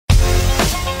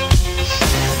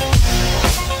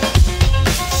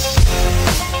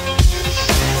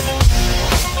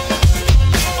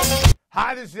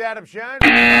This is Adam Schein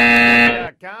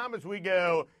from .com as we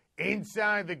go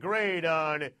inside the grade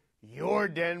on your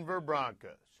Denver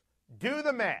Broncos. Do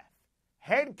the math.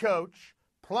 Head coach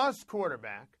plus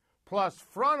quarterback plus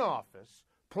front office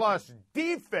plus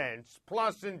defense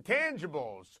plus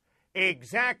intangibles.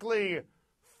 Exactly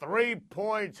 3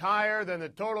 points higher than the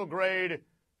total grade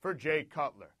for Jay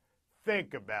Cutler.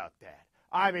 Think about that.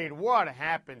 I mean, what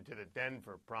happened to the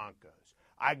Denver Broncos?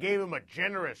 I gave him a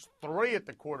generous 3 at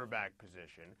the quarterback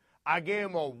position. I gave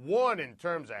him a 1 in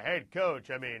terms of head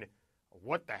coach. I mean,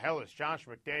 what the hell has Josh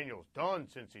McDaniels done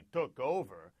since he took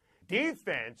over?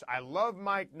 Defense, I love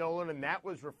Mike Nolan, and that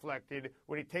was reflected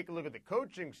when you take a look at the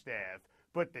coaching staff.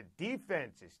 But the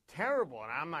defense is terrible,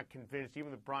 and I'm not convinced even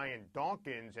with Brian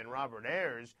Dawkins and Robert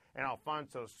Ayers and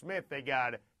Alphonso Smith, they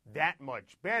got that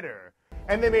much better.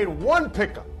 And they made one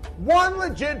pickup, one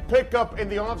legit pickup in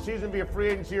the offseason via free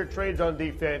agency or trades on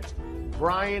defense,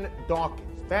 Brian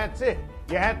Dawkins. That's it.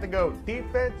 You had to go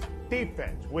defense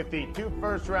with the 2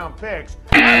 first-round picks.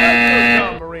 I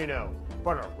like John Marino,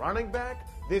 but a running back?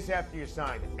 This after you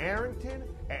signed Arrington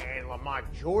and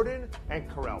Lamont Jordan and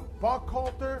Carell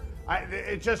Buckhalter.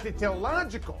 It's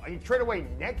illogical. And you trade away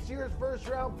next year's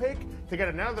first-round pick to get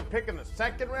another pick in the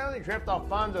second round. You draft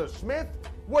Alphonso Smith.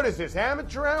 What is this,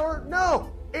 amateur hour?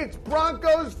 No, it's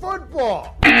Broncos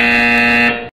football.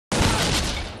 3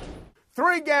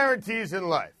 guarantees in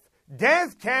life.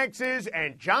 Death, taxes,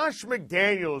 and Josh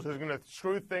McDaniels is going to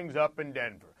screw things up in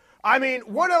Denver. I mean,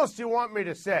 what else do you want me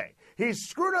to say? He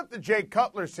screwed up the Jay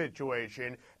Cutler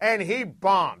situation, and he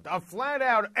bombed a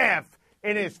flat-out F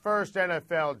in his first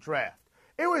NFL draft.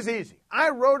 It was easy. I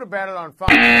wrote about it on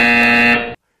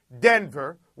Faulk.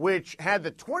 Denver, which had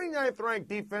the 29th ranked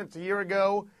defense a year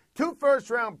ago, 2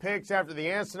 first-round picks after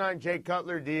the asinine Jay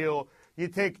Cutler deal. You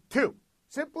take 2.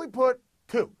 Simply put,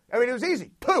 2. I mean, it was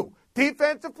easy. 2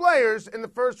 defensive players in the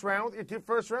first round with your 2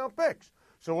 first-round picks.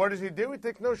 So what does he do? He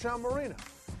takes Schein Marino.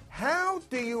 How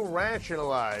do you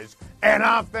rationalize an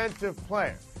offensive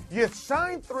player? You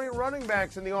signed 3 running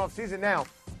backs in the offseason. Now,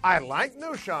 I like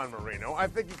Schein Marino. I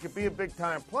think he could be a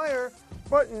big-time player,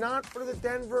 but not for the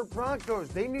Denver Broncos.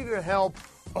 They needed help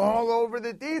all over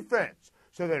the defense.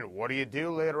 So then what do you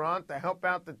do later on to help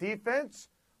out the defense?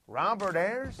 Robert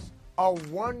Ayers, a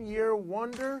 1-year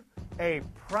wonder, a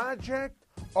project?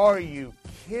 Are you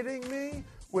kidding me?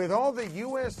 With all the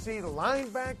USC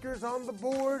linebackers on the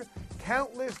board,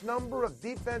 countless number of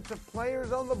defensive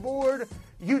players on the board,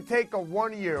 you take a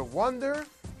 1-year wonder?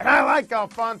 And I like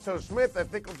Alphonso Smith. I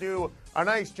think he'll do a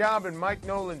nice job in Mike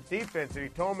Nolan's defense. And he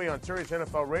told me on Sirius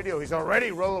NFL Radio he's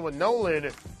already rolling with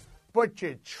Nolan. But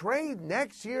you trade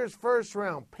next year's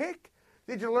first-round pick?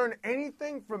 Did you learn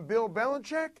anything from Bill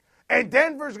Belichick? And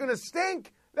Denver's going to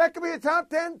stink? That could be a top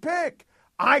 10 pick.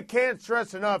 I can't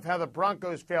stress enough how the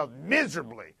Broncos failed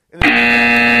miserably in the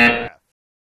draft.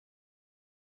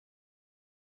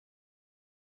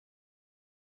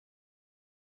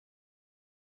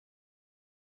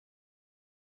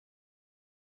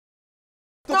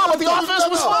 No, but the offense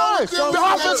was fine. The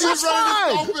offense was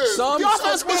fine. The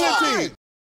offense was fine.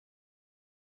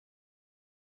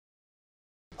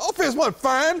 Offense wasn't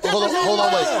fine. Hold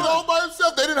on, wait. All by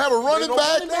himself. They didn't have a running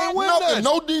back. Nothing.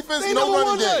 No defense. No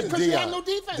running game. Because they had no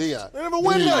defense. They never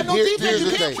win that. No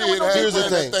defense. Here's the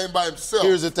thing. By himself.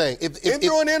 Here's the thing. If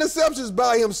throwing interceptions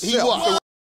by himself.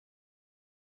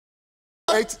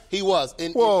 He was.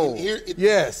 Whoa.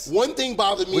 Yes. One thing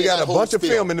bothered me. We got a bunch of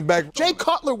film in the back. Jay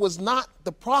Cutler was not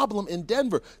the problem in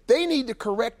Denver. They need to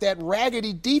correct that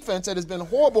raggedy defense that has been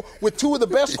horrible with 2 of the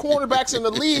best cornerbacks in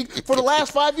the league for the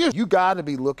last 5 years. You got to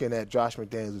be looking at Josh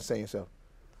McDaniels and saying yourself,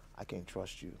 I can't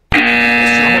trust you.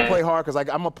 I'm going to play hard because I'm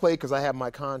going to play because I have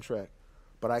my contract,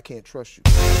 but I can't trust you.